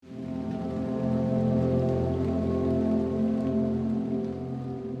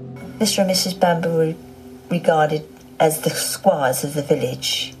Mr. and Mrs. Bamber were regarded as the squires of the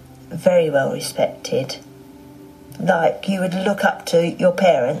village, very well respected. Like you would look up to your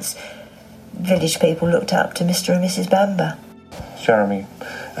parents, village people looked up to Mr. and Mrs. Bamber. Jeremy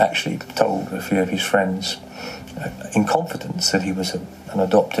actually told a few of his friends in confidence that he was an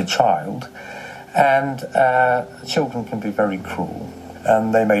adopted child, and children can be very cruel,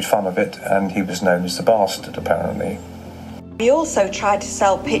 and they made fun of it, and he was known as the bastard, apparently. He also tried to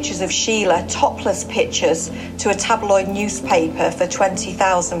sell pictures of Sheila, topless pictures, to a tabloid newspaper for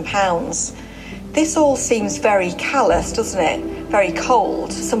 £20,000. This all seems very callous, doesn't it? Very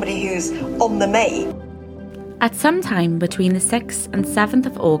cold, somebody who's on the make. At some time between the 6th and 7th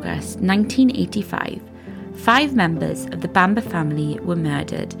of August 1985, 5 members of the Bamber family were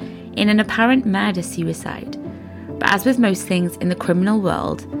murdered in an apparent murder-suicide. But as with most things in the criminal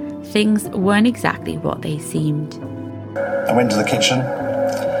world, things weren't exactly what they seemed. I went to the kitchen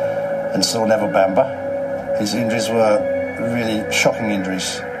and saw Neville Bamber. His injuries were really shocking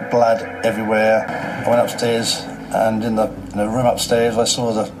injuries. Blood everywhere. I went upstairs, and in the room upstairs I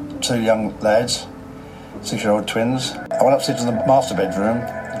saw the 2 young lads, 6-year-old twins. I went upstairs to the master bedroom.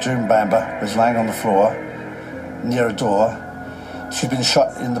 June Bamber was laying on the floor near a door. She'd been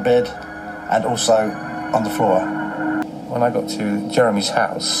shot in the bed and also on the floor. When I got to Jeremy's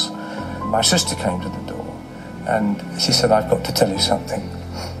house, my sister came to the door and she said, "I've got to tell you something."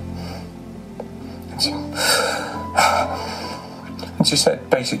 And she said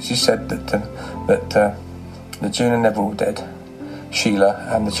that June and Neville were dead, Sheila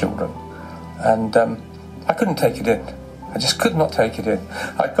and the children. And I couldn't take it in. I just could not take it in.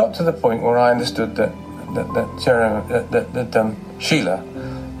 I got to the point where I understood that Sheila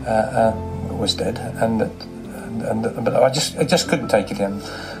was dead, but I just couldn't take it in.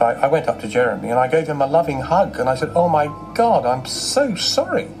 I went up to Jeremy and I gave him a loving hug and I said, "Oh my God, I'm so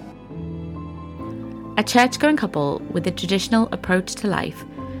sorry." A church-going couple with a traditional approach to life,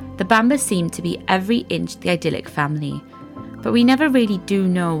 the Bambers seem to be every inch the idyllic family, but we never really do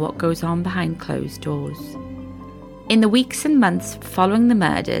know what goes on behind closed doors. In the weeks and months following the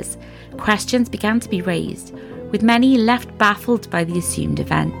murders, questions began to be raised, with many left baffled by the assumed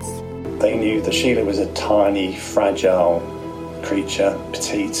events. They knew that Sheila was a tiny, fragile creature,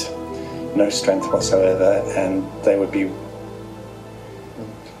 petite, no strength whatsoever, and they would be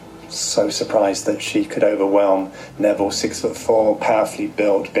so surprised that she could overwhelm Neville, 6'4", powerfully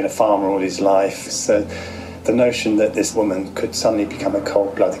built, been a farmer all his life. So the notion that this woman could suddenly become a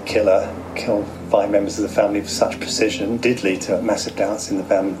cold-blooded killer, kill 5 members of the family with such precision, did lead to massive doubts in the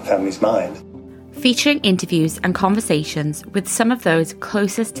family's mind. Featuring interviews and conversations with some of those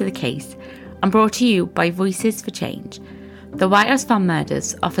closest to the case, and brought to you by Voices for Change, the Whitehouse Farm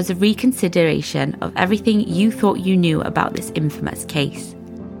Murders offers a reconsideration of everything you thought you knew about this infamous case.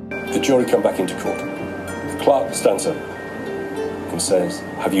 The jury come back into court. The clerk stands up and says,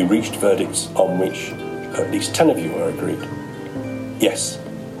 "Have you reached verdicts on which at least 10 of you are agreed?" "Yes."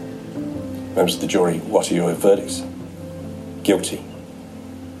 Members of the jury, what are your verdicts? Guilty.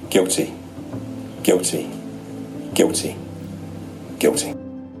 Guilty. Guilty. Guilty. Guilty.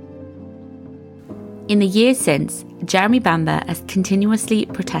 In the years since, Jeremy Bamber has continuously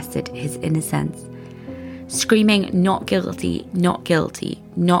protested his innocence, screaming "not guilty, not guilty,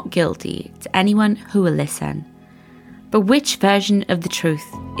 not guilty" to anyone who will listen. But which version of the truth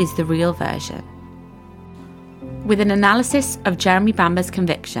is the real version? With an analysis of Jeremy Bamber's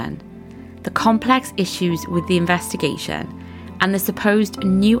conviction, the complex issues with the investigation, and the supposed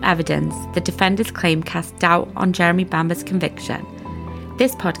new evidence the defenders claim cast doubt on Jeremy Bamber's conviction,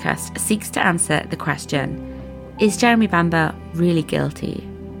 this podcast seeks to answer the question, is Jeremy Bamber really guilty?